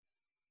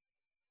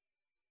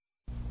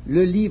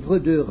Le livre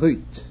de Ruth.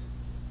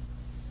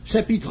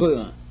 Chapitre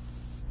 1.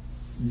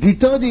 Du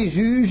temps des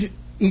juges,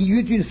 il y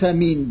eut une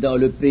famine dans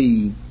le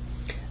pays.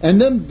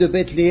 Un homme de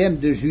Bethléem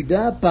de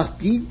Juda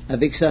partit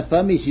avec sa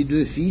femme et ses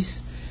 2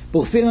 fils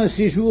pour faire un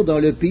séjour dans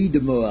le pays de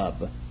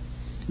Moab.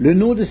 Le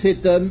nom de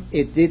cet homme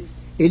était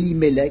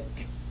Elimelech,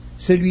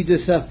 celui de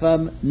sa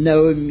femme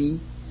Naomi,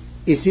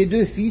 et ses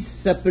 2 fils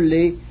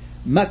s'appelaient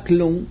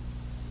Machlon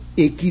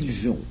et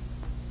Kiljon.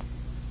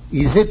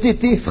 Ils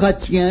étaient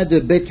Éphratiens de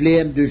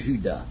Bethléem de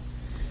Juda.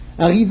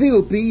 Arrivés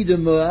au pays de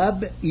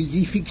Moab, ils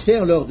y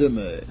fixèrent leur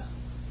demeure.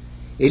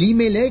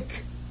 Elimelech,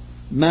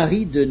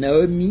 mari de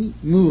Naomi,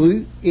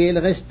 mourut, et elle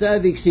resta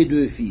avec ses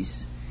 2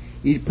 fils.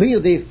 Ils prirent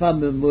des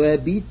femmes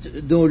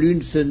moabites, dont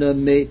l'une se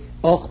nommait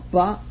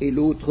Orpa et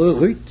l'autre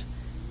Ruth,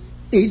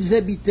 et ils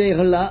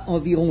habitèrent là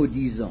environ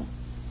 10 ans.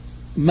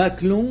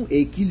 Machlon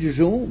et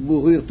Kiljon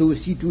moururent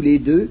aussi tous les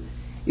 2,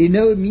 et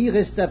Naomi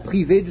resta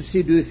privée de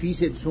ses 2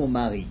 fils et de son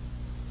mari.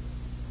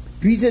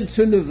 Puis elle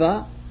se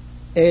leva,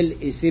 elle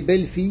et ses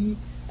belles-filles,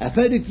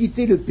 afin de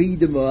quitter le pays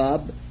de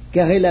Moab,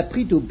 car elle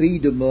apprit au pays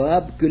de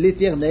Moab que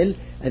l'Éternel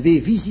avait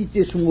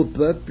visité son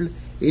peuple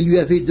et lui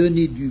avait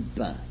donné du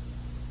pain.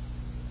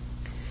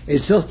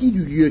 Elle sortit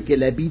du lieu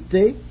qu'elle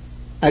habitait,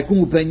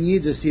 accompagnée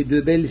de ses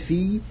 2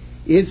 belles-filles,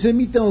 et elle se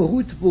mit en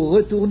route pour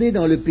retourner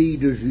dans le pays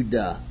de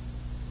Juda.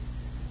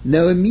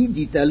 Naomi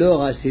dit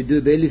alors à ses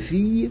 2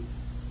 belles-filles,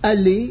 «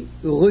 Allez,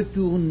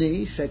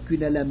 retournez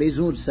chacune à la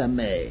maison de sa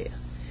mère.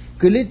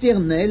 Que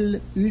l'Éternel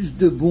use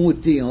de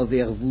bonté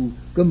envers vous,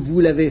 comme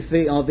vous l'avez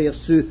fait envers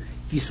ceux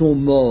qui sont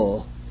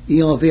morts,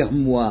 et envers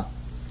moi.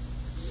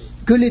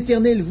 Que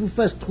l'Éternel vous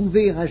fasse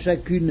trouver à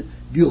chacune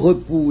du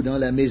repos dans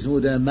la maison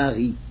d'un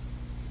mari. »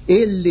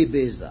 Et elle les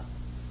baisa.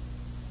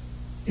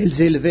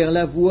 Elles élevèrent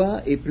la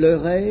voix et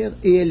pleurèrent,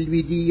 et elles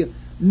lui dirent,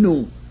 «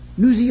 Non,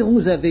 nous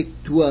irons avec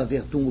toi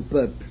vers ton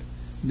peuple. »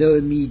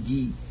 Naomi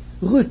dit,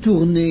 «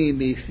 Retournez,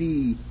 mes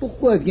filles,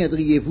 pourquoi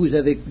viendriez-vous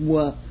avec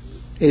moi?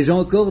 Ai-je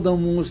encore dans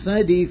mon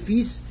sein des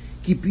fils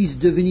qui puissent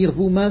devenir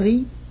vos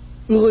maris?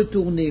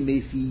 Retournez, mes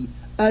filles,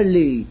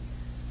 allez,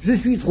 je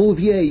suis trop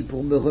vieille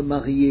pour me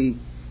remarier,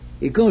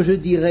 et quand je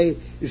dirai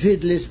 « j'ai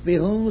de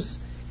l'espérance »,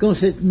 quand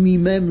cette nuit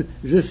même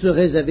je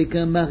serai avec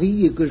un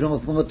mari et que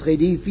j'enfanterai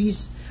des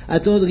fils,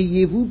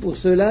 attendriez-vous pour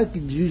cela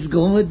qu'ils eussent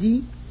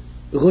grandi?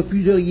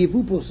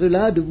 Refuseriez-vous pour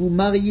cela de vous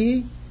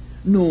marier?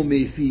 Non,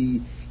 mes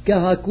filles,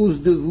 car à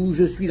cause de vous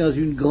je suis dans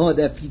une grande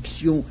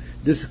affliction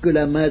de ce que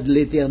la main de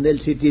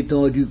l'Éternel s'est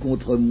étendue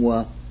contre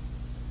moi. »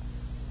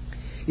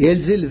 Et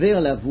elles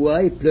élevèrent la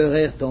voix et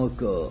pleurèrent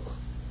encore.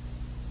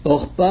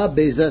 Orpa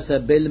baisa sa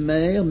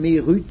belle-mère, mais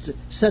Ruth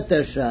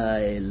s'attacha à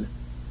elle.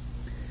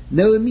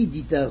 Naomi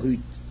dit à Ruth,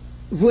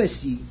 «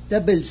 Voici, ta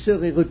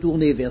belle-sœur est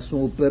retournée vers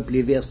son peuple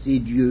et vers ses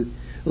dieux.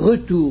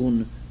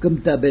 Retourne, comme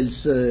ta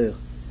belle-sœur. »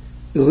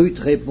 Ruth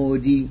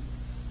répondit,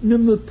 « Ne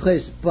me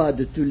presse pas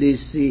de te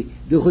laisser,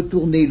 de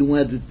retourner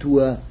loin de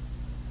toi.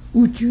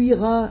 Où tu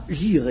iras,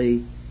 j'irai.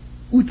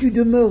 Où tu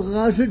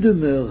demeureras, je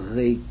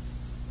demeurerai.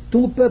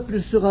 Ton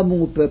peuple sera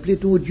mon peuple, et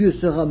ton Dieu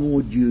sera mon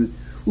Dieu.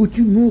 Où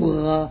tu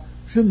mourras,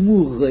 je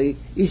mourrai,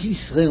 et j'y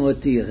serai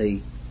enterré.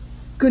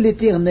 Que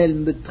l'Éternel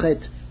me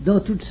traite dans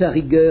toute sa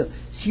rigueur,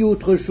 si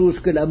autre chose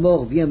que la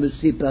mort vient me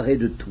séparer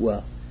de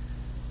toi. »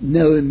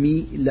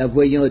 Naomi, la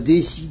voyant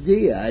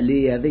décidée à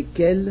aller avec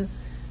elle,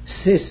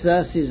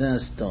 cessa ses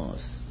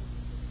instances.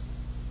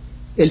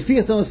 Elles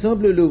firent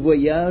ensemble le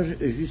voyage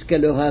jusqu'à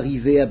leur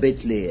arrivée à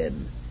Bethléem.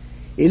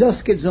 Et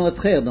lorsqu'elles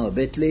entrèrent dans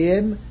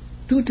Bethléem,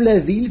 toute la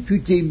ville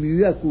fut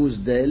émue à cause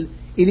d'elles,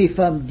 et les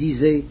femmes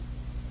disaient,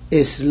 «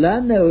 Est-ce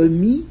là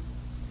Naomi ?»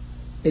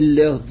 Elle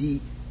leur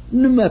dit, «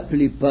 Ne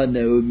m'appelez pas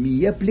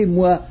Naomi,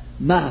 appelez-moi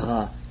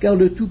Mara, car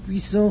le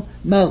Tout-Puissant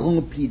m'a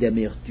rempli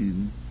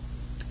d'amertume.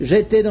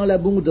 J'étais dans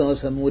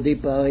l'abondance à mon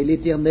départ, et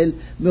l'Éternel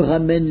me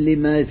ramène les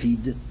mains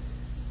vides.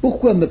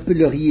 Pourquoi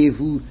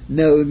m'appelleriez-vous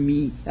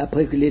Naomi,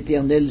 après que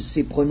l'Éternel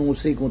s'est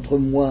prononcé contre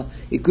moi,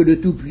 et que le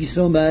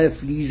Tout-Puissant m'a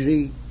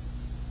affligé ?»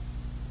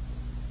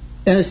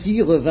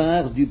 Ainsi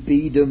revinrent du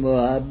pays de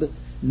Moab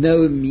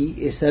Naomi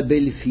et sa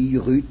belle-fille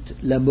Ruth,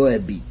 la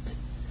Moabite.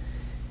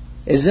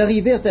 Elles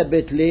arrivèrent à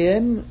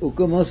Bethléem au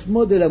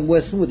commencement de la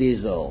moisson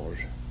des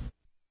orges.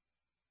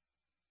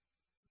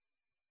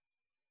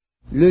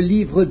 Le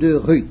livre de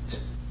Ruth,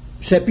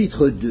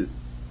 chapitre 2.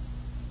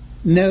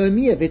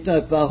 Naomi avait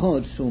un parent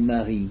de son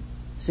mari.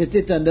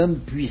 C'était un homme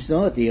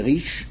puissant et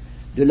riche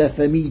de la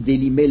famille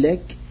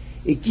d'Elimelech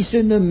et qui se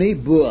nommait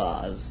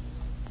Boaz.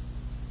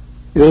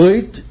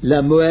 Ruth,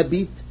 la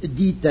Moabite,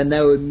 dit à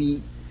Naomi,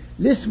 «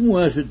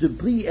 Laisse-moi, je te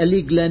prie,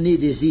 aller glaner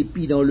des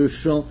épis dans le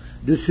champ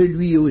de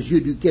celui aux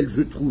yeux duquel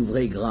je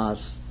trouverai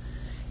grâce. »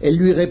 Elle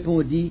lui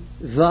répondit,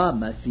 « Va,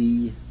 ma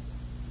fille. »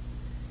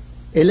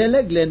 Elle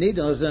alla glaner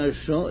dans un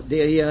champ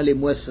derrière les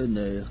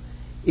moissonneurs,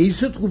 et il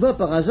se trouva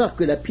par hasard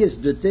que la pièce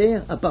de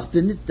terre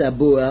appartenait à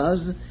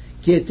Boaz,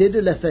 qui était de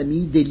la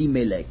famille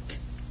d'Elimelech.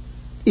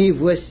 Et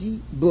voici,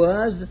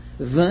 Boaz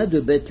vint de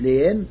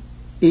Bethléem,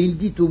 et il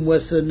dit au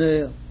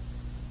moissonneur,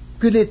 «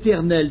 Que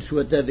l'Éternel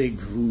soit avec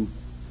vous. »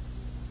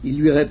 Ils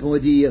lui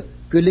répondirent,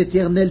 « Que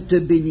l'Éternel te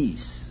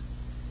bénisse. »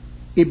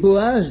 Et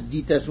Boaz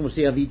dit à son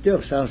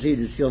serviteur chargé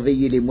de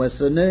surveiller les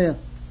moissonneurs,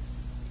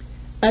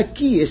 « À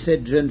qui est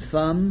cette jeune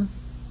femme ?»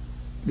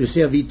 Le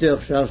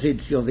serviteur chargé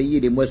de surveiller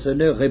les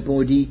moissonneurs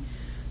répondit,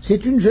 «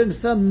 C'est une jeune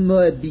femme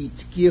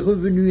moabite qui est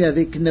revenue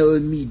avec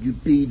Naomi du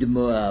pays de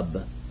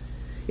Moab.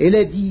 Elle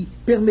a dit,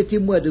 «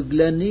 Permettez-moi de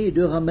glaner et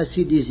de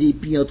ramasser des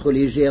épis entre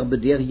les gerbes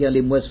derrière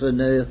les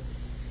moissonneurs. »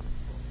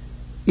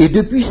 Et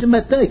depuis ce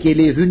matin qu'elle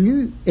est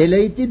venue, elle a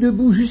été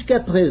debout jusqu'à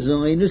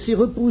présent et ne s'est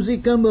reposée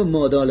qu'un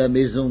moment dans la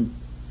maison.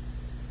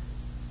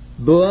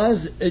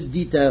 Boaz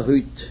dit à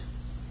Ruth,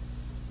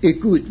 «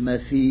 Écoute, ma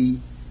fille,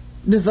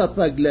 ne va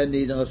pas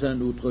glaner dans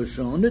un autre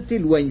champ, ne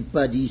t'éloigne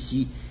pas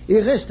d'ici et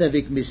reste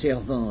avec mes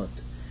servantes.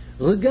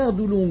 Regarde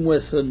où l'on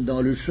moissonne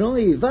dans le champ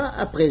et va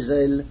après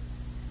elles.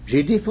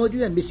 J'ai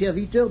défendu à mes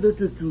serviteurs de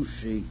te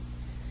toucher.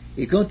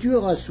 Et quand tu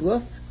auras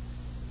soif,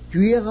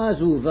 tu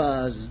iras au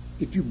vase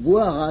et tu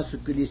boiras ce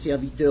que les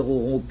serviteurs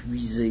auront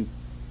puisé. »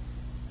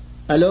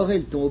 Alors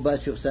elle tomba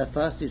sur sa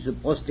face et se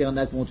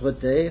prosterna contre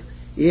terre,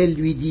 et elle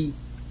lui dit,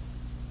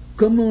 «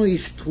 Comment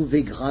ai-je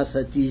trouvé grâce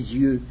à tes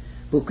yeux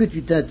pour que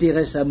tu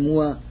t'intéresses à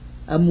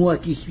moi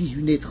qui suis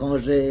une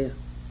étrangère ?»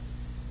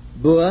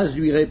 Boaz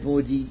lui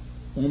répondit,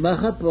 « On m'a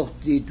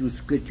rapporté tout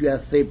ce que tu as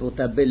fait pour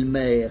ta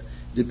belle-mère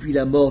depuis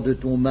la mort de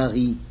ton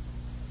mari,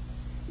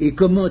 et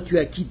comment tu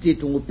as quitté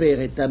ton père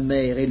et ta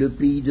mère et le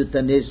pays de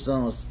ta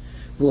naissance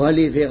pour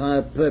aller vers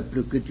un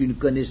peuple que tu ne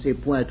connaissais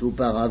point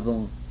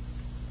auparavant.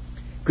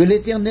 Que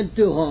l'Éternel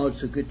te rende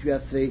ce que tu as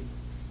fait,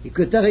 et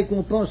que ta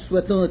récompense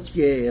soit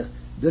entière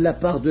de la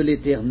part de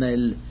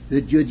l'Éternel,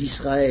 le Dieu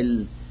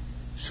d'Israël,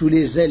 sous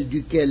les ailes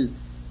duquel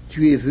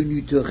tu es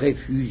venu te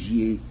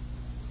réfugier. »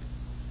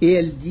 Et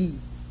elle dit,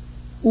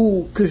 «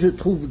 Oh, que je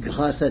trouve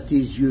grâce à tes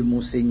yeux,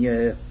 mon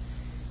Seigneur,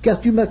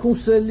 car tu m'as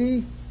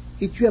consolé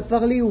et tu as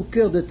parlé au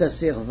cœur de ta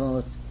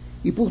servante,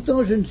 et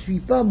pourtant je ne suis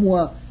pas,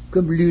 moi,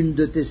 comme l'une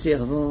de tes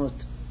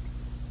servantes. »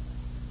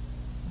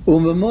 Au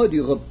moment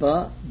du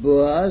repas,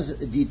 Boaz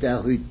dit à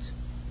Ruth,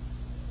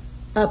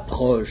 «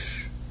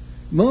 Approche,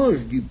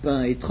 mange du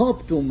pain et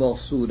trempe ton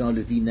morceau dans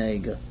le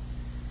vinaigre. »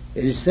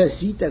 Elle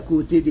s'assit à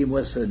côté des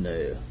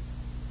moissonneurs.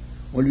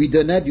 On lui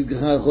donna du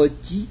grain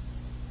rôti,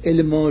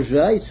 elle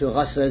mangea et se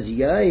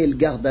rassasia, et elle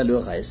garda le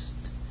reste.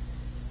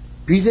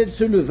 Puis elle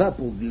se leva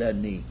pour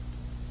glaner.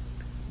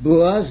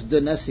 Boaz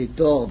donna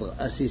cet ordre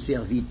à ses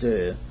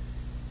serviteurs,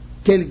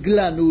 « Qu'elle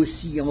glane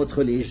aussi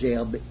entre les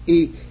gerbes,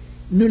 et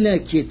ne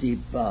l'inquiétez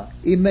pas,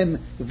 et même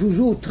vous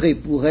ôterez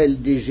pour elle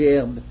des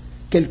gerbes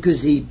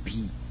quelques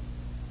épis,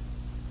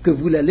 que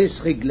vous la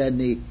laisserez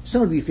glaner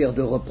sans lui faire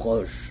de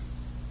reproches. »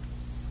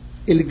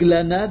 Elle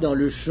glana dans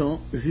le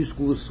champ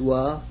jusqu'au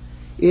soir,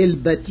 et elle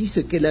bâtit ce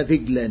qu'elle avait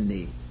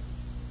glané.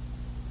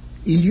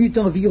 Il y eut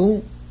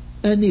environ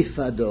un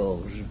épha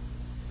d'orge.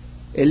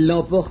 Elle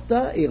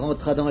l'emporta et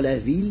rentra dans la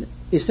ville,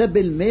 et sa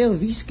belle-mère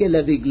vit ce qu'elle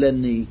avait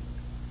glané.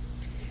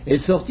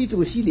 Elle sortit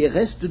aussi les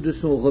restes de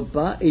son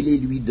repas et les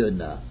lui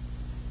donna.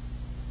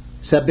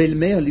 Sa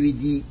belle-mère lui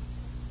dit,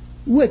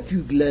 « Où as-tu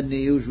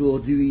glané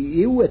aujourd'hui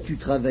et où as-tu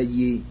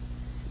travaillé?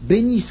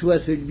 Béni soit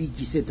celui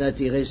qui s'est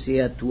intéressé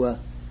à toi. »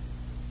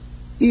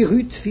 Et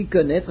Ruth fit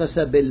connaître à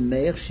sa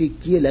belle-mère chez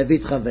qui elle avait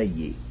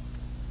travaillé.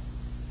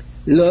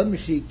 « L'homme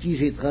chez qui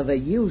j'ai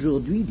travaillé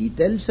aujourd'hui,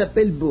 dit-elle,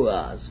 s'appelle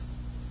Boaz. »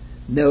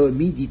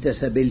 Naomi dit à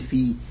sa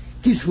belle-fille,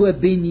 « Qu'il soit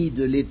béni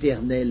de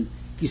l'Éternel,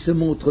 qui se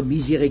montre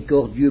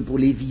miséricordieux pour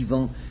les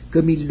vivants,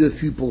 comme il le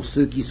fut pour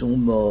ceux qui sont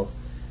morts. »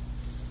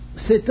 «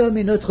 Cet homme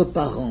est notre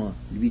parent,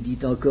 lui dit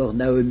encore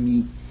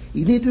Naomi,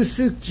 il est de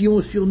ceux qui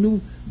ont sur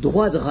nous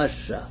droit de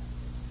rachat. »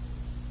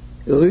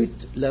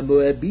 Ruth, la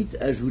Moabite,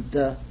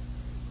 ajouta,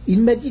 «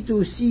 Il m'a dit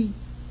aussi,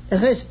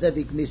 reste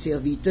avec mes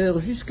serviteurs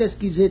jusqu'à ce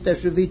qu'ils aient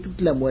achevé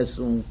toute la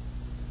moisson. »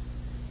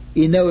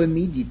 Et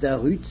Naomi dit à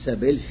Ruth, sa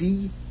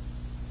belle-fille,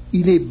 «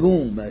 Il est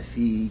bon, ma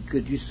fille, que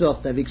tu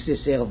sortes avec ses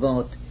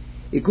servantes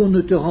et qu'on ne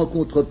te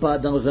rencontre pas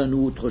dans un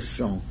autre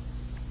champ. »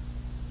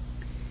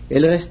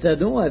 Elle resta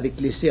donc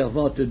avec les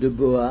servantes de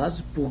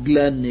Boaz pour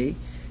glaner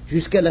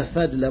jusqu'à la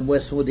fin de la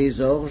moisson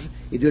des orges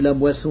et de la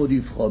moisson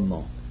du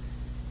froment.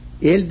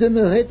 Et elle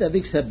demeurait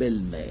avec sa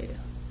belle-mère.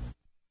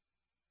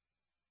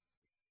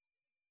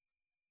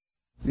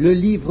 Le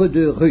livre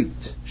de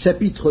Ruth,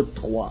 chapitre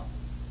 3.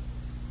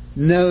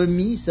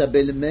 Naomi, sa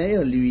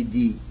belle-mère, lui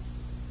dit,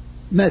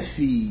 « Ma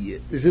fille,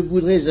 je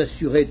voudrais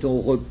assurer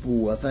ton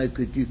repos afin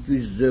que tu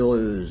fusses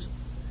heureuse.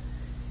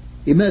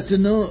 Et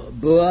maintenant,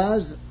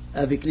 Boaz,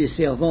 avec les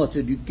servantes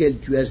duquel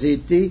tu as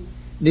été,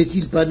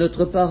 n'est-il pas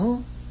notre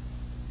parent?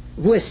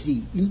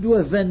 Voici, il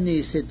doit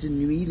vanner cette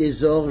nuit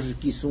les orges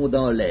qui sont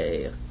dans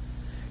l'air.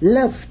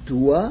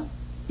 Lave-toi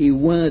et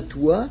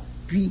oins-toi,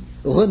 puis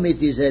remets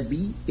tes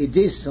habits et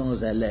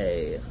descends à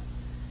l'air.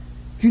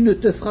 Tu ne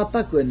te feras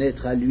pas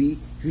connaître à lui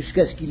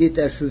jusqu'à ce qu'il ait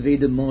achevé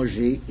de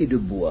manger et de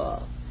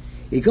boire.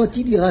 Et quand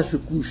il ira se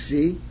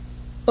coucher,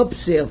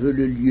 observe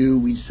le lieu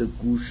où il se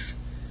couche.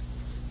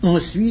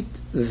 Ensuite,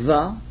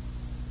 va,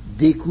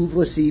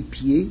 découvre ses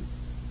pieds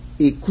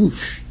et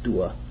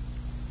couche-toi.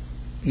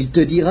 Il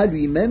te dira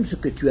lui-même ce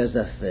que tu as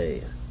à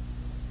faire. »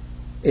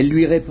 Elle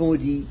lui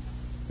répondit,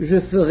 « je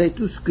ferai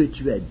tout ce que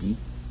tu as dit.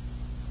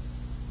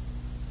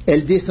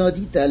 Elle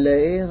descendit à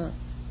l'air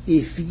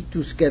et fit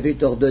tout ce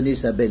qu'avait ordonné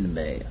sa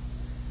belle-mère.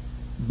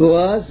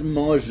 Boaz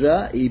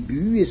mangea et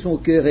but, et son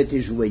cœur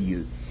était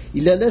joyeux.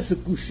 Il alla se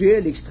coucher à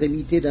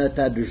l'extrémité d'un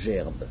tas de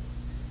gerbes.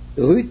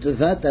 Ruth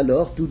vint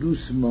alors tout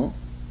doucement,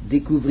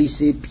 découvrit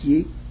ses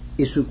pieds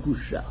et se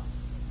coucha.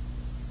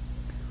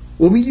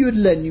 Au milieu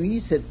de la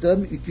nuit, cet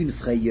homme eut une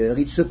frayeur.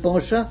 Il se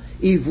pencha,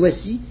 et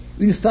voici,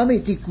 une femme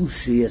était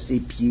couchée à ses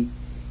pieds.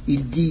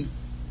 Il dit,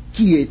 «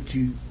 Qui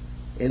es-tu »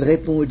 Elle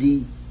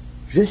répondit,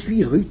 « Je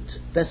suis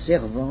Ruth, ta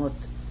servante.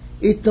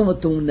 Étends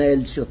ton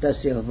aile sur ta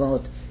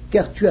servante,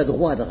 car tu as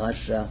droit de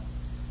rachat. »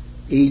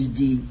 Et il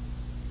dit,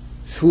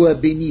 « Sois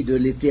bénie de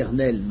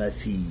l'Éternel, ma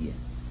fille. »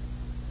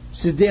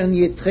 Ce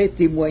dernier trait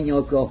témoigne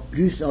encore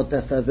plus en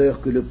ta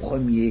faveur que le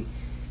premier,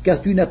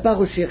 car tu n'as pas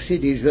recherché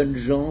des jeunes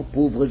gens,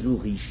 pauvres ou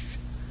riches.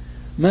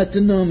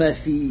 Maintenant, ma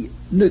fille,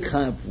 ne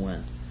crains point.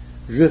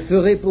 Je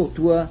ferai pour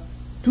toi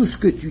tout ce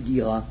que tu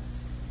diras,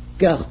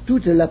 car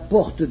toute la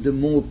porte de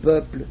mon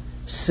peuple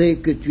sait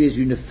que tu es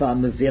une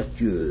femme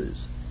vertueuse.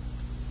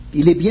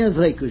 Il est bien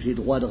vrai que j'ai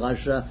droit de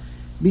rachat,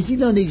 mais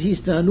il en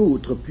existe un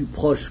autre plus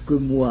proche que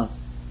moi.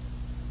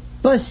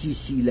 Passe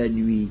ici la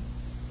nuit,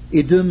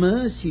 et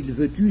demain, s'il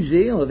veut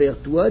user envers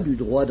toi du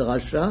droit de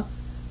rachat,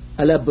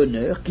 à la bonne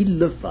heure qu'il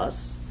le fasse.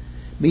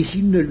 Mais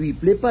s'il ne lui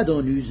plaît pas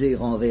d'en user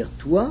envers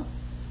toi,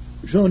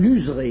 j'en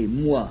userai,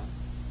 moi.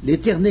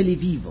 L'Éternel est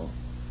vivant.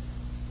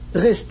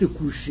 Reste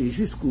couché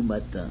jusqu'au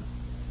matin.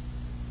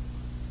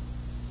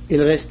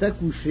 Elle resta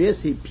couchée à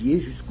ses pieds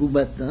jusqu'au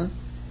matin,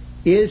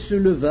 et elle se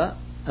leva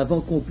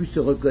avant qu'on pût se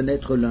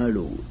reconnaître l'un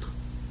l'autre.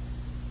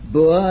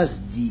 Boaz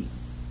dit,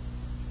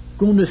 «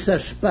 Qu'on ne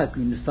sache pas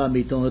qu'une femme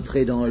est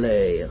entrée dans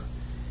l'air. »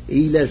 Et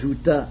il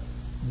ajouta,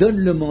 « Donne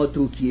le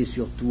manteau qui est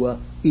sur toi,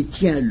 et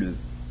tiens-le. »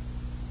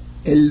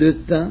 Elle le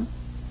tint,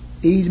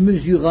 et il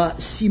mesura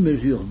 6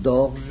 mesures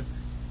d'orge,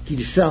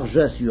 qu'il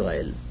chargea sur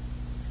elle.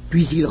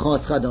 Puis il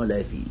rentra dans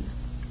la ville.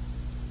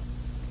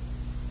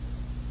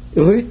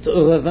 Ruth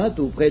revint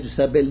auprès de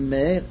sa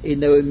belle-mère, et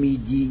Naomi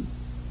dit,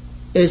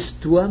 « Est-ce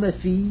toi, ma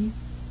fille ?»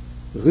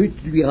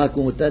 Ruth lui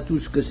raconta tout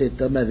ce que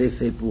cet homme avait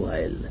fait pour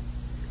elle.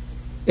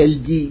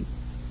 Elle dit,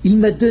 « Il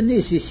m'a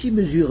donné ces 6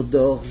 mesures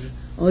d'orge,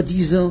 en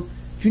disant,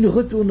 « Tu ne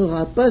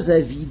retourneras pas à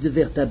vide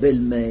vers ta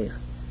belle-mère. »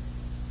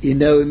 Et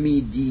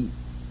Naomi dit,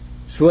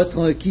 « Sois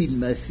tranquille,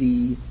 ma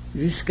fille,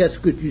 jusqu'à ce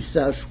que tu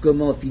saches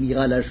comment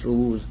finira la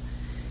chose,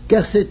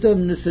 car cet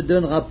homme ne se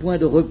donnera point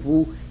de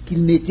repos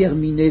qu'il n'ait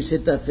terminé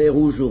cette affaire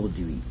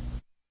aujourd'hui. »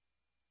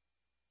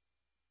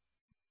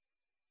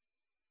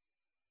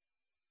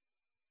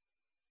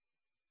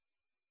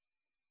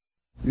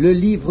 Le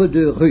livre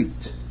de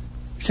Ruth,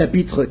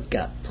 chapitre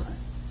 4.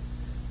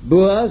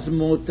 Boaz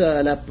monta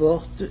à la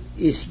porte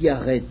et s'y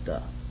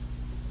arrêta.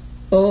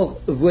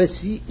 Or,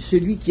 voici,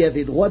 celui qui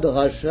avait droit de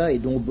rachat et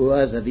dont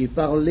Boaz avait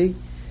parlé,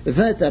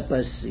 vint à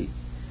passer.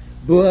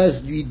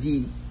 Boaz lui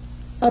dit,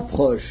 «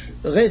 Approche,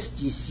 reste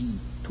ici,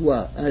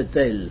 toi, un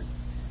tel. »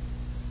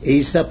 Et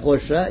il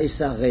s'approcha et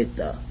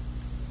s'arrêta.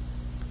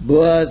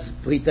 Boaz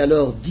prit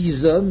alors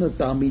 10 hommes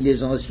parmi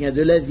les anciens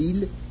de la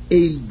ville,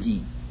 et il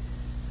dit,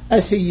 «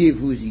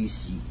 Asseyez-vous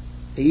ici. »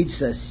 Et ils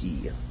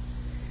s'assirent.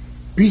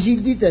 Puis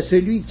il dit à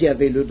celui qui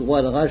avait le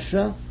droit de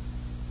rachat,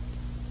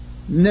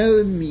 «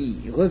 Naomi,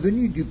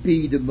 revenue du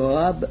pays de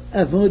Moab,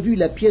 a vendu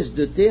la pièce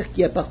de terre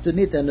qui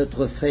appartenait à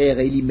notre frère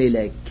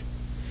Élimélec.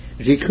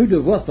 J'ai cru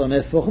devoir t'en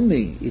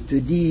informer et te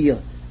dire,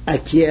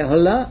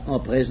 acquiers-la en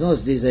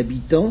présence des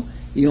habitants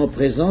et en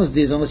présence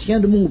des anciens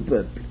de mon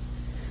peuple.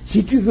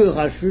 Si tu veux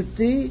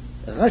racheter,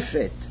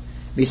 rachète,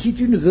 mais si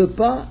tu ne veux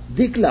pas,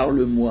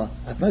 déclare-le-moi,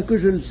 afin que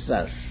je le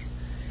sache,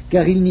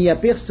 car il n'y a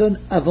personne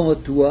avant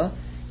toi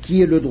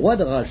qui ait le droit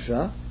de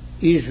rachat,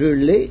 et je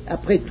l'ai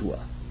après toi. »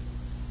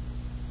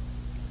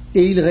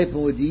 Et il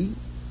répondit,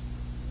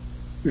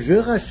 « Je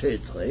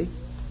rachèterai. »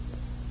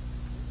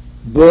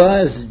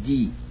 Boaz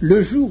dit, «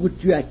 Le jour où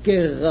tu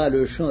acquerras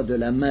le champ de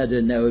la main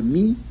de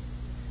Naomi,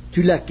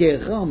 tu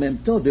l'acquerras en même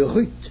temps de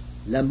Ruth,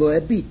 la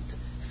Moabite,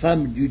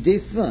 femme du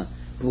défunt,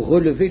 pour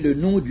relever le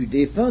nom du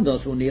défunt dans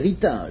son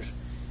héritage. »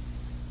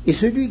 Et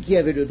celui qui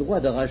avait le droit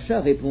de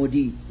rachat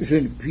répondit, « Je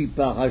ne puis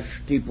pas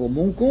racheter pour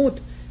mon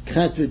compte,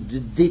 crainte de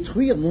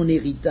détruire mon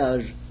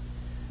héritage.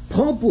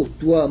 Prends pour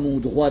toi mon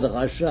droit de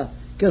rachat,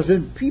 car je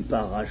ne puis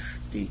pas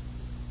racheter. »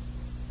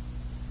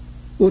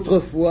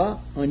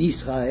 Autrefois, en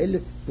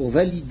Israël, pour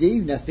valider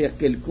une affaire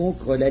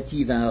quelconque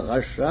relative à un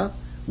rachat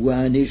ou à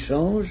un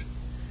échange,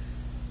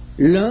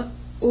 l'un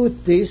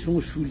ôtait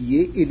son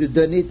soulier et le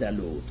donnait à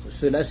l'autre.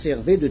 Cela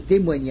servait de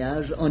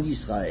témoignage en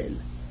Israël.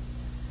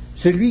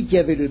 Celui qui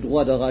avait le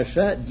droit de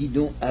rachat dit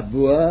donc à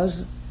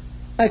Boaz,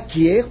 «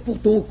 Acquiers pour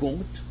ton compte. »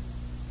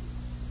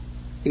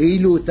 Et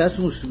il ôta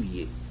son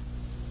soulier.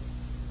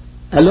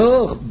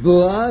 Alors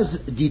Boaz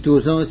dit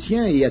aux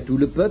anciens et à tout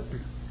le peuple,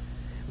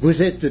 «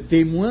 Vous êtes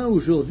témoins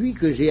aujourd'hui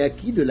que j'ai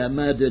acquis de la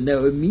main de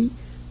Naomi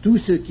tout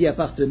ce qui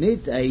appartenait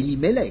à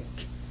Élimélec,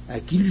 à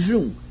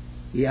Kiljon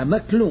et à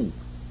Maclon,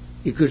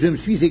 et que je me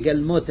suis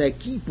également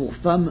acquis pour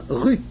femme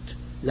Ruth,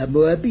 la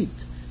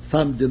Moabite,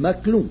 femme de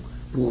Maclon,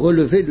 pour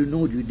relever le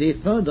nom du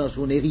défunt dans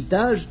son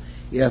héritage,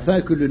 et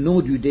afin que le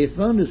nom du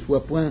défunt ne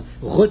soit point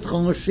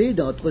retranché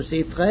d'entre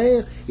ses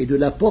frères et de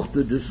la porte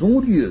de son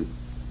lieu.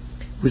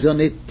 Vous en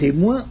êtes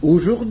témoins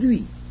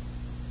aujourd'hui.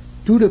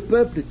 Tout le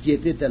peuple qui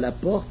était à la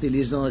porte et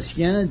les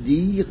anciens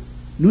dirent,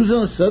 nous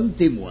en sommes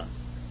témoins.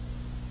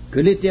 Que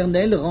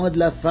l'Éternel rende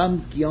la femme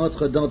qui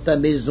entre dans ta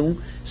maison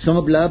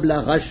semblable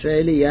à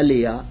Rachel et à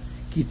Léa,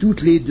 qui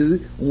toutes les deux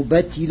ont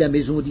bâti la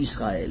maison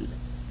d'Israël.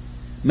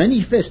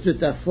 Manifeste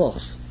ta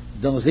force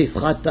dans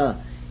Éphrata,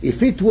 et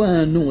fais-toi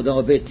un nom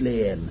dans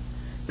Bethléem.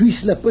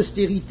 Puisse la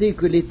postérité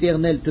que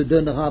l'Éternel te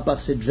donnera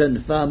par cette jeune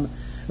femme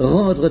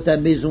rendre ta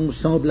maison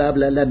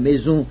semblable à la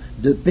maison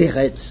de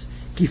Péretz,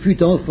 qui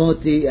fut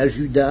enfantée à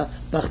Juda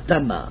par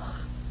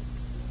Tamar.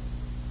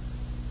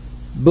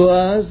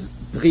 Boaz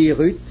prit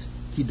Ruth,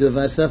 qui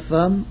devint sa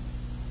femme,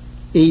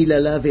 et il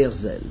alla vers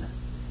elle.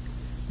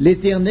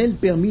 L'Éternel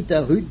permit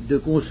à Ruth de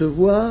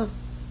concevoir,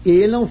 et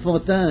elle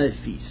enfanta un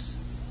fils.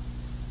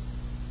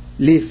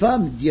 Les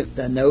femmes dirent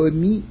à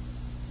Naomi,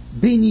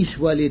 béni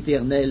soit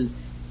l'Éternel,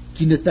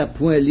 qui ne t'a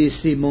point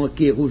laissé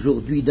manquer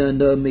aujourd'hui d'un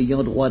homme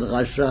ayant droit de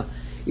rachat,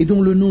 et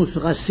dont le nom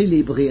sera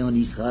célébré en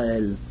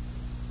Israël.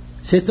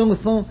 Cet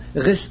enfant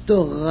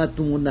restaurera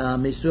ton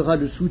âme et sera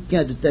le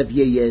soutien de ta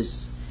vieillesse,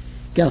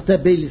 car ta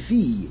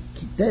belle-fille,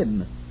 qui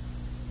t'aime,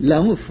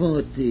 l'a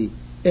enfanté,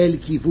 elle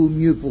qui vaut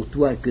mieux pour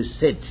toi que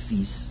 7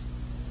 fils.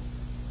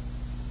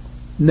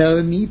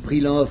 Naomi prit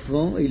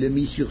l'enfant et le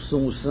mit sur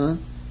son sein,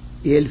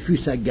 et elle fut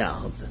sa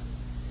garde.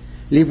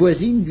 Les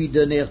voisines lui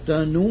donnèrent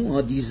un nom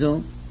en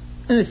disant,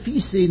 un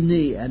fils est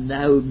né à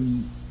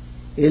Naomi.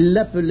 Elles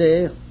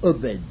l'appelèrent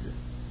Obed.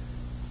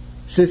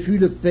 Ce fut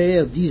le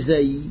père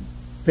d'Isaïe,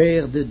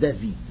 père de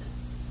David.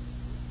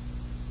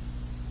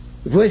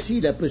 Voici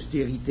la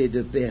postérité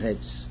de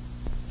Péretz.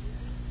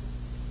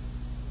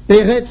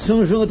 Péretz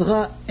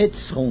engendra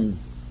Etzron,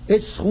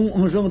 Etzron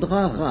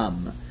engendra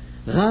Ram,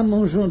 Ram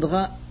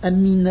engendra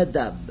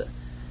Aminadab,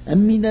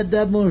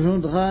 Aminadab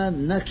engendra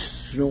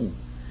Nachshon,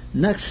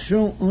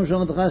 Nachshon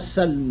engendra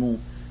Salmon,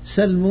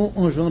 Salmon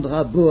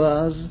engendra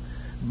Boaz,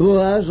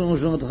 Boaz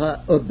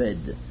engendra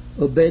Obed,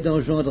 Obed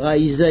engendra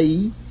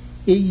Isaïe,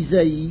 et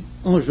Isaïe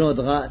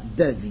engendra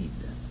David.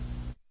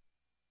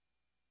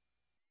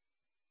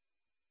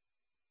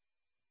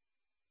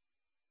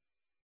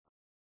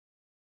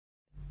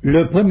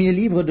 Le premier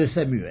livre de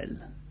Samuel,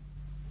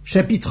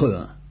 chapitre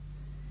 1.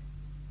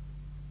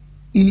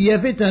 Il y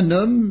avait un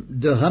homme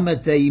de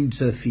Ramathaïm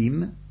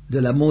Tsophim, de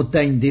la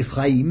montagne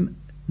d'Éphraïm,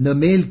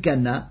 nommé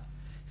Elkana,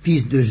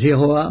 fils de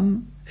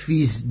Jéroham,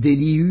 fils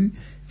d'Élihu,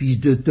 fils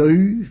de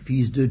Tohu,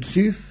 fils de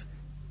Tsuf,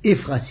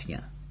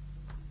 Éphratien.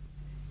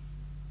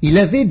 Il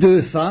avait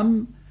 2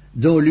 femmes,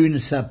 dont l'une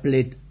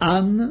s'appelait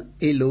Anne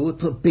et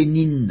l'autre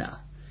Péninna.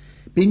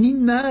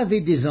 Péninna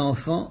avait des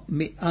enfants,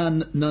 mais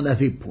Anne n'en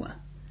avait point.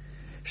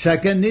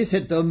 Chaque année,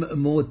 cet homme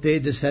montait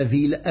de sa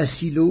ville à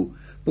Silo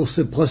pour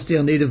se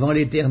prosterner devant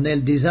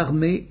l'Éternel des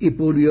armées et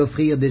pour lui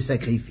offrir des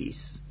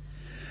sacrifices.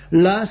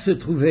 Là se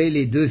trouvaient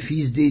les 2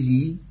 fils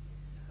d'Éli,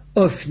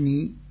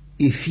 Ophni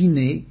et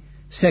Phiné,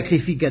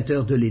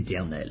 sacrificateurs de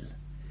l'Éternel.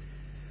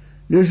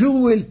 Le jour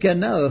où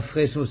Elkana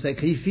offrait son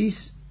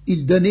sacrifice,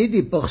 il donnait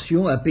des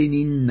portions à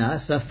Péninna,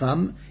 sa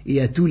femme,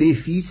 et à tous les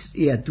fils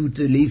et à toutes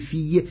les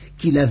filles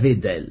qu'il avait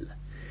d'elle.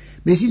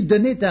 Mais il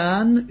donnait à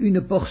Anne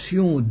une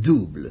portion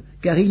double,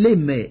 car il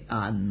aimait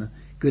Anne,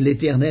 que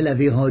l'Éternel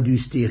avait rendue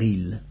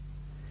stérile.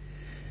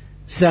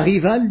 Sa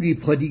rivale lui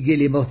prodiguait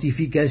les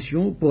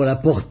mortifications pour la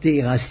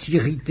porter à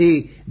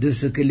s'irriter de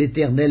ce que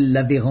l'Éternel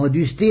l'avait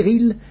rendue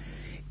stérile,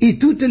 et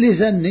toutes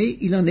les années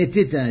il en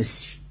était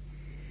ainsi.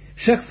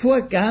 Chaque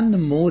fois qu'Anne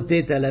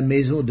montait à la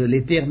maison de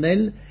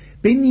l'Éternel,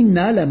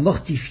 Péninna la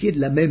mortifiait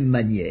de la même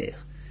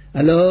manière.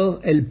 Alors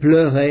elle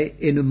pleurait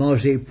et ne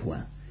mangeait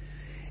point.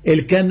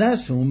 Elkana,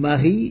 son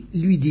mari,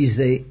 lui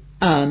disait, «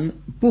 Anne,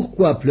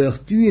 pourquoi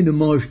pleures-tu et ne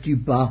manges-tu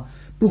pas?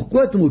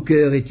 Pourquoi ton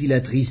cœur est-il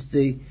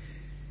attristé?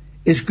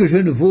 Est-ce que je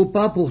ne vaux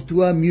pas pour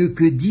toi mieux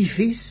que 10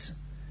 fils ?»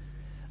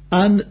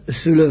 Anne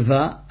se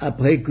leva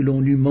après que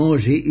l'on eut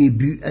mangé et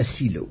bu à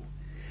Silo.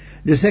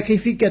 Le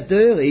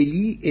sacrificateur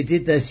Élie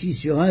était assis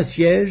sur un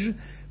siège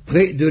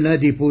près de l'un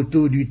des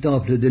poteaux du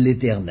temple de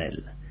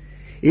l'Éternel.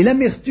 Et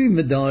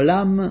l'amertume dans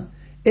l'âme,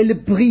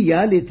 elle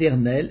pria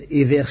l'Éternel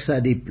et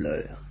versa des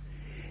pleurs.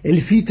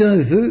 Elle fit un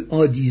vœu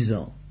en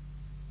disant,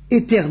 «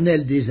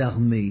 Éternel des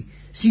armées,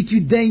 si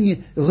tu daignes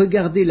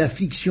regarder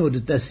l'affliction de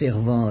ta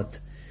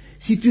servante,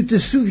 si tu te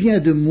souviens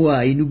de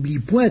moi et n'oublies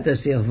point ta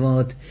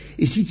servante,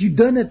 et si tu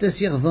donnes à ta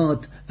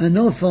servante un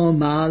enfant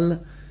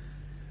mâle,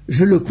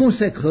 je le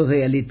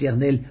consacrerai à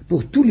l'Éternel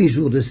pour tous les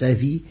jours de sa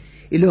vie,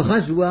 et le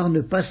rasoir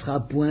ne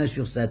passera point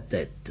sur sa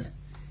tête. »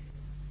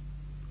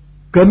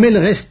 Comme elle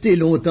restait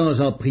longtemps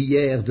en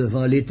prière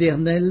devant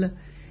l'Éternel,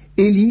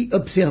 Élie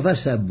observa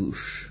sa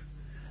bouche.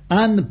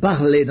 Anne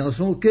parlait dans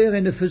son cœur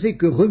et ne faisait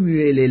que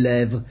remuer les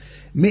lèvres,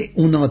 mais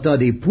on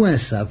n'entendait point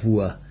sa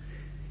voix.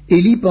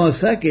 Élie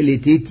pensa qu'elle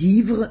était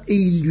ivre, et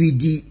il lui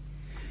dit,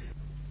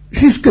 «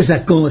 Jusque à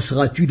quand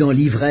seras-tu dans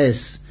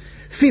l'ivresse?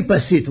 Fais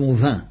passer ton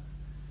vin. »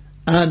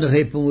 Anne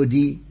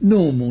répondit, «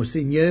 Non, mon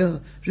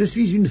Seigneur, je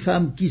suis une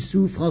femme qui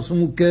souffre en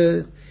son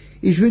cœur,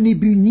 et je n'ai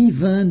bu ni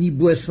vin ni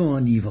boisson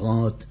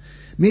enivrante,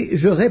 mais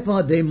je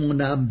répandais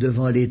mon âme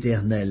devant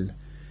l'Éternel.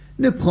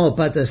 Ne prends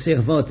pas ta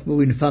servante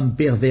pour une femme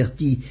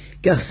pervertie,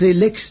 car c'est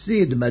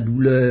l'excès de ma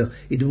douleur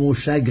et de mon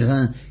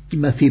chagrin qui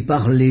m'a fait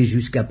parler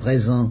jusqu'à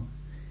présent. »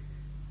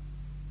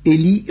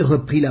 Élie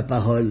reprit la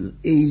parole,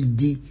 et il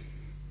dit,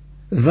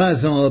 «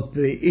 Va-en en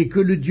paix, et que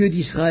le Dieu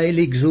d'Israël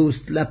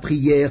exauce la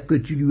prière que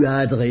tu lui as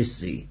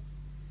adressée. »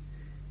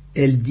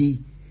 Elle dit,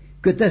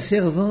 « Que ta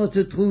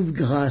servante trouve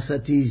grâce à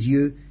tes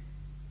yeux. »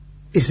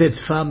 Et cette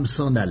femme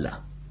s'en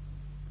alla.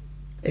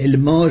 Elle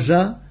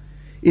mangea,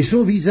 et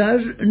son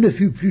visage ne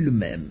fut plus le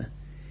même.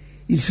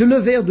 Ils se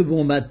levèrent de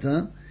bon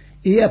matin,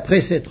 et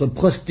après s'être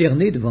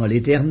prosternés devant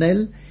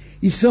l'Éternel,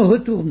 ils s'en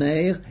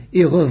retournèrent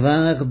et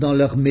revinrent dans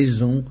leur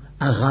maison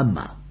à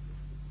Rama.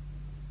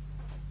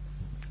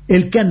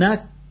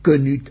 Elkana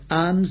connut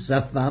Anne,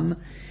 sa femme,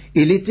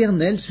 et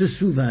l'Éternel se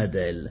souvint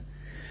d'elle.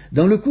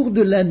 Dans le cours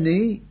de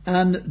l'année,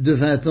 Anne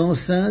devint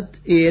enceinte,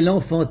 et elle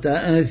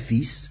enfanta un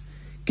fils,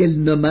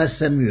 qu'elle nomma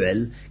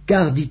Samuel,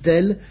 car,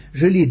 dit-elle,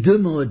 je l'ai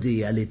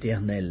demandé à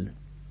l'Éternel.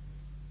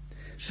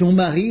 Son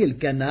mari,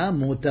 Elkana,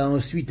 monta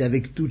ensuite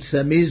avec toute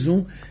sa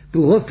maison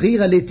pour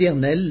offrir à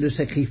l'Éternel le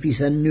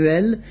sacrifice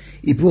annuel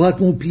et pour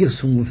accomplir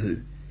son vœu.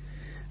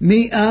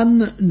 Mais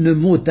Anne ne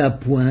monta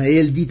point, et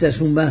elle dit à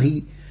son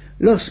mari, «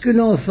 Lorsque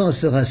l'enfant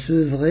sera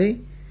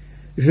sevré,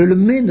 je le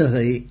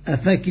mènerai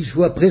afin qu'il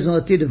soit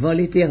présenté devant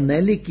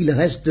l'Éternel et qu'il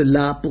reste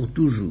là pour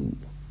toujours. »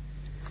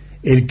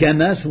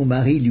 Elkana, son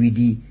mari, lui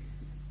dit,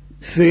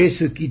 « Fais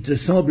ce qui te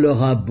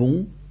semblera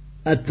bon,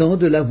 attends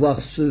de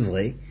l'avoir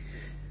sevré,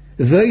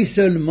 veuille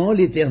seulement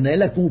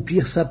l'Éternel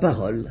accomplir sa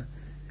parole. »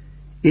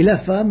 Et la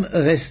femme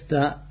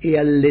resta et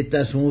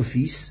allaita son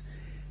fils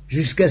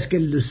jusqu'à ce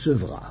qu'elle le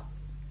sevrât.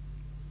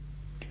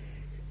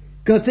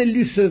 Quand elle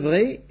l'eut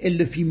sevré, elle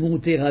le fit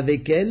monter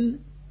avec elle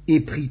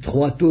et prit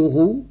 3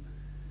 taureaux,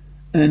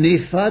 un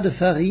épha de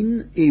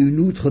farine et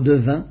une outre de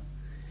vin.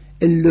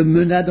 Elle le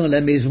mena dans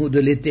la maison de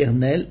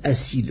l'Éternel à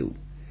Silo.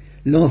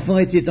 L'enfant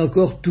était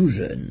encore tout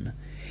jeune.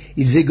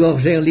 Ils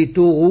égorgèrent les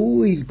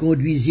taureaux et ils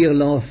conduisirent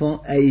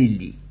l'enfant à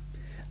Élie.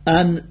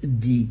 Anne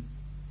dit,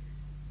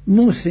 «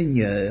 Mon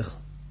Seigneur,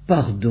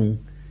 pardon,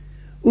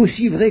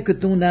 aussi vrai que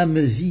ton âme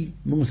vit,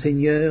 mon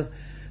Seigneur,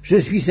 je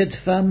suis cette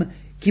femme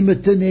qui me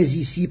tenais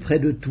ici près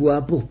de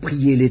toi pour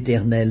prier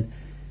l'Éternel.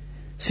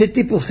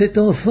 C'était pour cet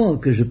enfant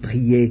que je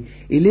priais,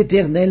 et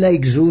l'Éternel a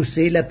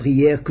exaucé la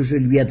prière que je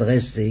lui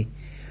adressais.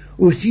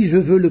 Aussi je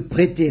veux le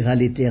prêter à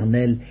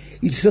l'Éternel.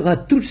 Il sera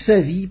toute sa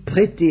vie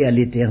prêté à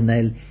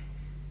l'Éternel. »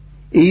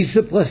 Et ils se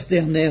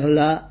prosternèrent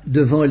là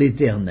devant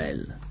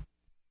l'Éternel.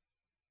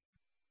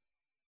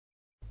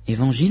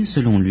 Évangile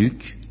selon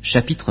Luc,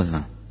 chapitre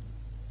 20.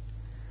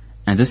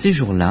 Un de ces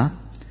jours-là,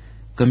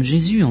 comme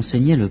Jésus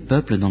enseignait le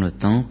peuple dans le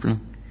temple,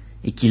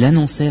 et qu'il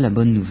annonçait la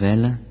bonne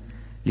nouvelle,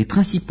 les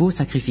principaux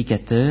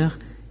sacrificateurs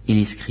et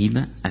les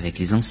scribes, avec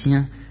les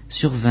anciens,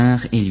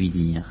 survinrent et lui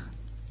dirent,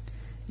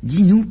 «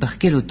 Dis-nous par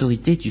quelle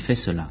autorité tu fais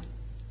cela,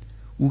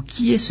 ou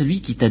qui est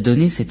celui qui t'a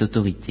donné cette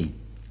autorité ?»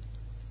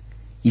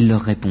 Il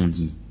leur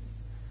répondit,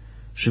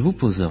 « Je vous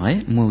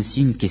poserai, moi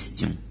aussi, une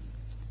question.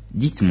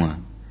 Dites-moi,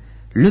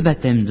 le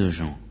baptême de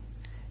Jean,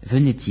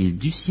 venait-il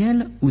du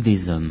ciel ou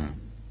des hommes ?»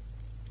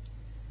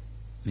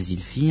 Mais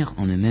ils firent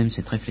en eux-mêmes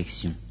cette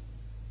réflexion.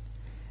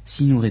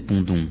 Si nous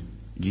répondons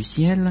du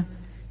ciel,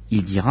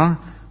 il dira,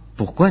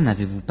 pourquoi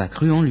n'avez-vous pas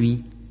cru en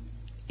lui?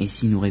 Et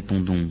si nous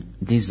répondons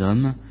des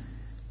hommes,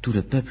 tout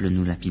le peuple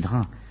nous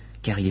lapidera,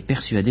 car il est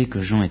persuadé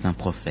que Jean est un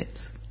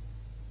prophète.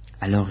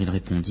 Alors ils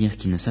répondirent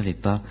qu'ils ne savaient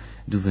pas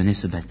d'où venait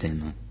ce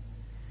baptême.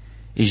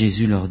 Et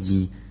Jésus leur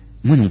dit,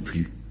 moi non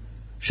plus,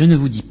 je ne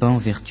vous dis pas en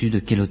vertu de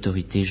quelle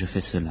autorité je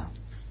fais cela.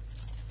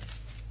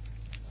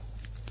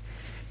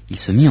 Il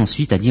se mit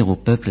ensuite à dire au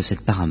peuple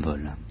cette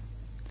parabole.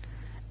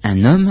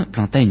 Un homme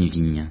planta une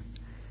vigne,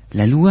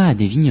 la loua à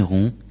des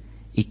vignerons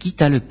et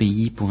quitta le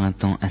pays pour un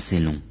temps assez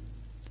long.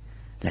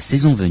 La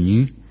saison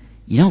venue,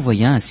 il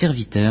envoya un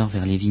serviteur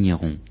vers les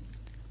vignerons,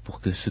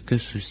 pour que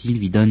ceux-ci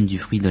lui donnent du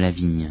fruit de la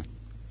vigne.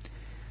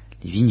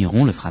 Les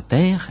vignerons le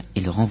frappèrent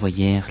et le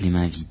renvoyèrent les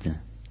mains vides.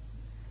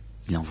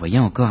 Il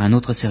envoya encore un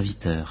autre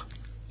serviteur.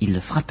 Ils le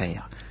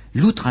frappèrent,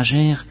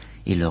 l'outragèrent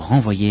et le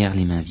renvoyèrent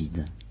les mains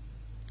vides.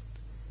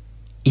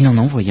 Il en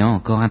envoya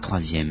encore un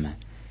troisième.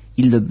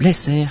 Ils le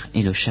blessèrent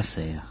et le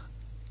chassèrent.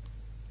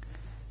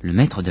 Le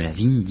maître de la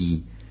vigne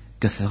dit, «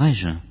 Que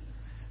ferai-je?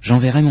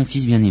 J'enverrai mon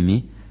fils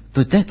bien-aimé,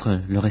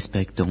 peut-être le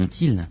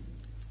respecteront-ils. »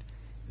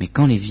 Mais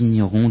quand les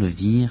vignerons le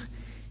virent,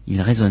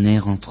 ils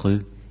raisonnèrent entre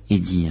eux et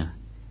dirent,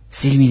 «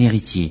 C'est lui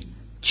l'héritier,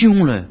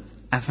 tuons-le,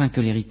 afin que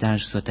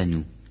l'héritage soit à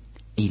nous. »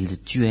 Et ils le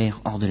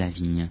tuèrent hors de la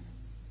vigne.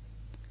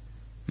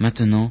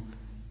 Maintenant,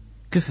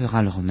 que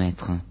fera leur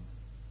maître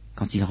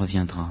quand il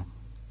reviendra?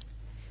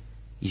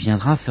 Il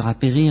viendra, fera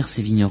périr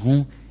ces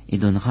vignerons et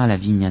donnera la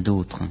vigne à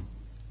d'autres.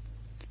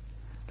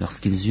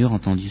 Lorsqu'ils eurent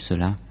entendu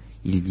cela,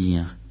 ils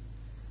dirent,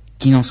 «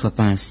 Qu'il n'en soit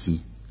pas ainsi. »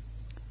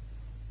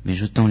 Mais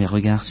jetant les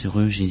regards sur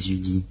eux, Jésus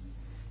dit,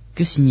 «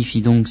 Que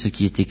signifie donc ce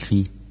qui est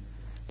écrit ?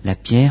 La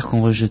pierre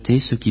qu'ont rejetée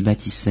ceux qui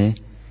bâtissaient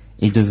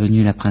est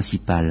devenue la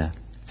principale,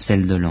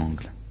 celle de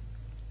l'angle.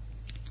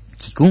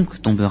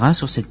 Quiconque tombera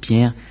sur cette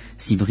pierre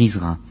s'y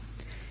brisera,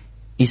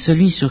 et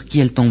celui sur qui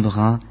elle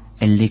tombera,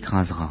 elle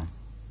l'écrasera.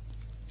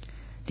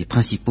 Les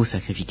principaux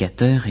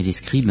sacrificateurs et les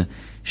scribes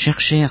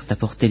cherchèrent à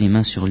porter les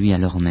mains sur lui à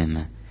l'heure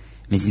même,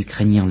 mais ils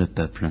craignirent le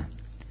peuple.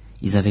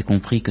 Ils avaient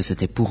compris que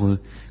c'était pour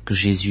eux que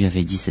Jésus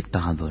avait dit cette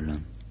parabole.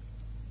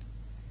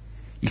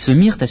 Ils se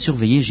mirent à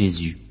surveiller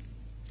Jésus,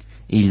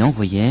 et ils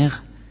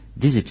envoyèrent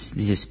des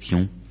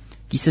espions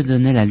qui se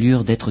donnaient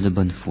l'allure d'être de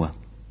bonne foi,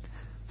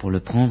 pour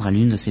le prendre à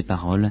l'une de ses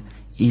paroles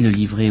et le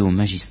livrer aux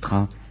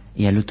magistrats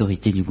et à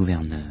l'autorité du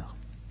gouverneur.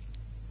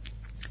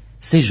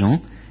 Ces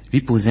gens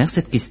lui posèrent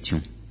cette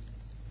question.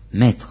 «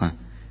 Maître,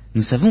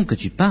 nous savons que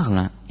tu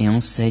parles et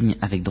enseignes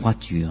avec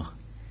droiture,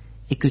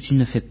 et que tu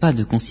ne fais pas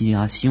de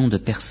considération de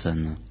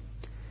personne,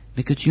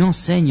 mais que tu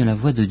enseignes la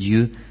voie de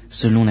Dieu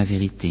selon la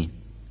vérité.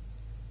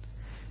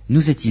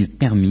 Nous est-il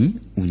permis,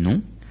 ou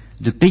non,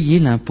 de payer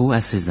l'impôt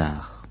à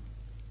César ?»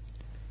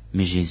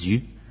 Mais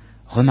Jésus,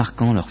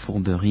 remarquant leur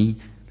fourberie,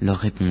 leur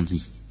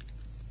répondit,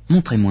 «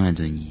 Montrez-moi un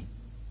denier. »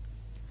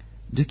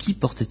 De qui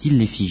porte-t-il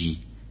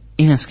l'effigie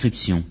et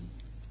l'inscription ?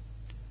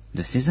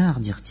 De César,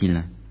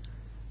 dirent-ils.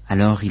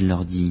 Alors il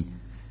leur dit,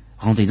 «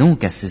 Rendez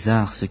donc à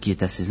César ce qui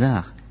est à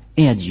César,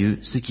 et à Dieu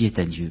ce qui est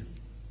à Dieu. »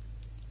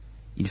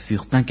 Ils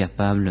furent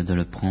incapables de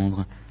le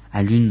prendre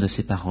à l'une de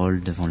ses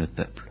paroles devant le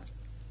peuple.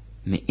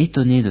 Mais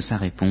étonnés de sa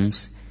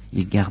réponse,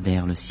 ils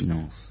gardèrent le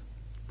silence.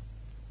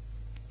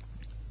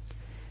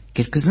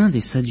 Quelques-uns des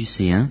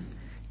Sadducéens,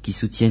 qui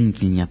soutiennent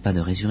qu'il n'y a pas de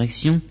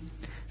résurrection,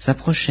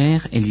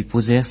 s'approchèrent et lui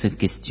posèrent cette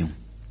question.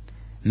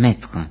 «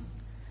 Maître,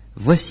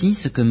 voici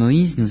ce que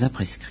Moïse nous a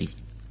prescrit.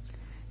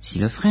 Si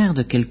le frère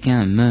de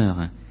quelqu'un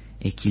meurt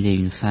et qu'il ait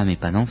une femme et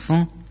pas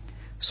d'enfant,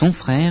 son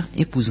frère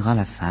épousera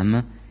la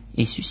femme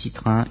et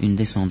suscitera une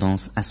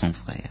descendance à son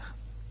frère.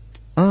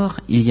 Or,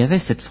 il y avait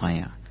 7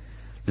 frères.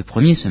 Le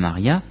premier se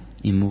maria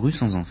et mourut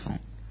sans enfant.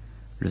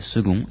 Le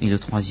second et le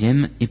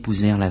troisième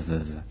épousèrent la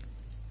veuve.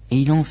 Et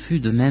il en fut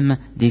de même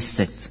des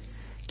 7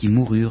 qui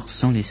moururent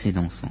sans laisser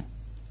d'enfant.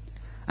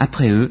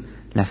 Après eux,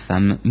 la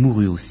femme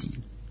mourut aussi.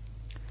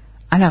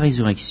 À la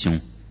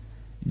résurrection,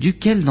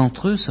 duquel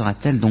d'entre eux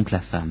sera-t-elle donc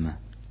la femme ?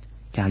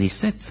 Car les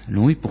 7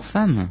 l'ont eue pour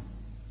femme. »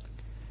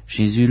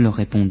 Jésus leur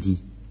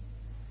répondit,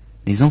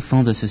 « Les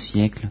enfants de ce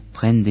siècle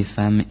prennent des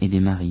femmes et des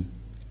maris.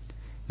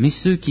 Mais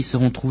ceux qui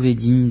seront trouvés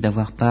dignes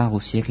d'avoir part au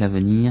siècle à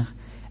venir,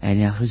 à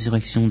la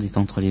résurrection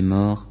d'entre les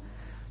morts,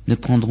 ne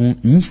prendront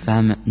ni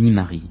femme ni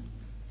mari.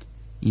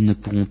 Ils ne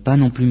pourront pas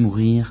non plus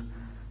mourir,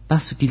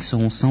 parce qu'ils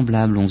seront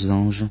semblables aux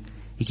anges,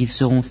 et qu'ils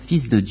seront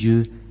fils de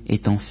Dieu,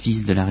 étant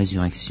fils de la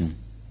résurrection.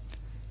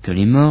 Que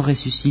les morts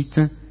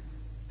ressuscitent,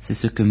 c'est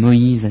ce que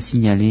Moïse a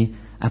signalé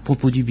à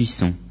propos du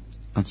buisson,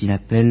 quand il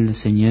appelle le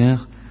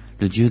Seigneur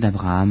le Dieu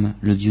d'Abraham,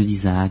 le Dieu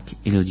d'Isaac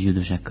et le Dieu de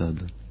Jacob.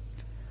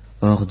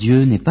 Or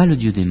Dieu n'est pas le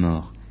Dieu des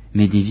morts,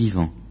 mais des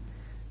vivants,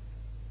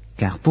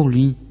 car pour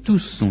lui tous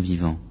sont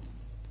vivants. »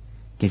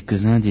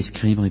 Quelques-uns des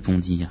scribes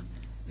répondirent,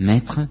 «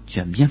 Maître, tu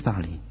as bien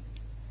parlé. »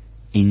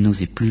 Et ils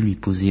n'osaient plus lui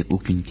poser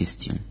aucune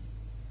question.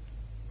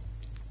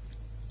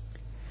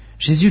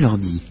 Jésus leur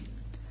dit,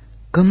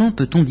 « Comment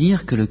peut-on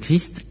dire que le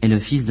Christ est le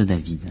fils de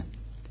David ?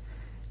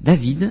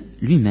 David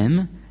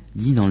lui-même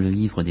dit dans le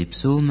livre des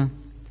psaumes,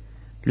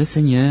 « Le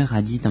Seigneur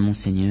a dit à mon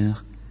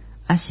Seigneur,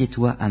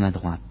 assieds-toi à ma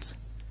droite,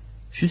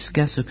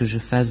 jusqu'à ce que je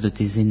fasse de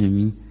tes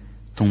ennemis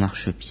ton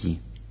marchepied. »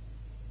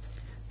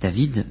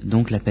 David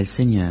donc l'appelle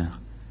Seigneur.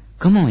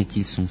 Comment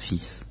est-il son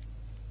fils ?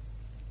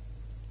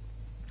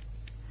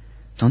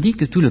 Tandis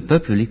que tout le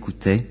peuple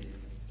l'écoutait,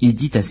 il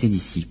dit à ses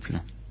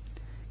disciples,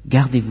 «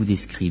 Gardez-vous des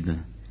scribes.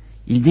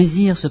 Ils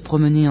désirent se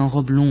promener en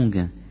robe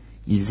longue.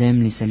 Ils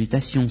aiment les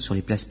salutations sur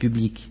les places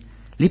publiques,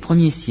 les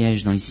premiers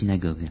sièges dans les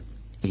synagogues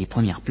et les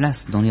premières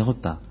places dans les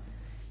repas.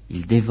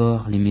 Ils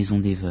dévorent les maisons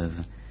des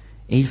veuves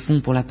et ils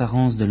font pour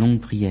l'apparence de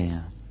longues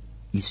prières.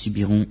 Ils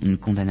subiront une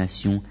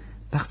condamnation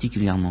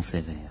particulièrement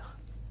sévère. »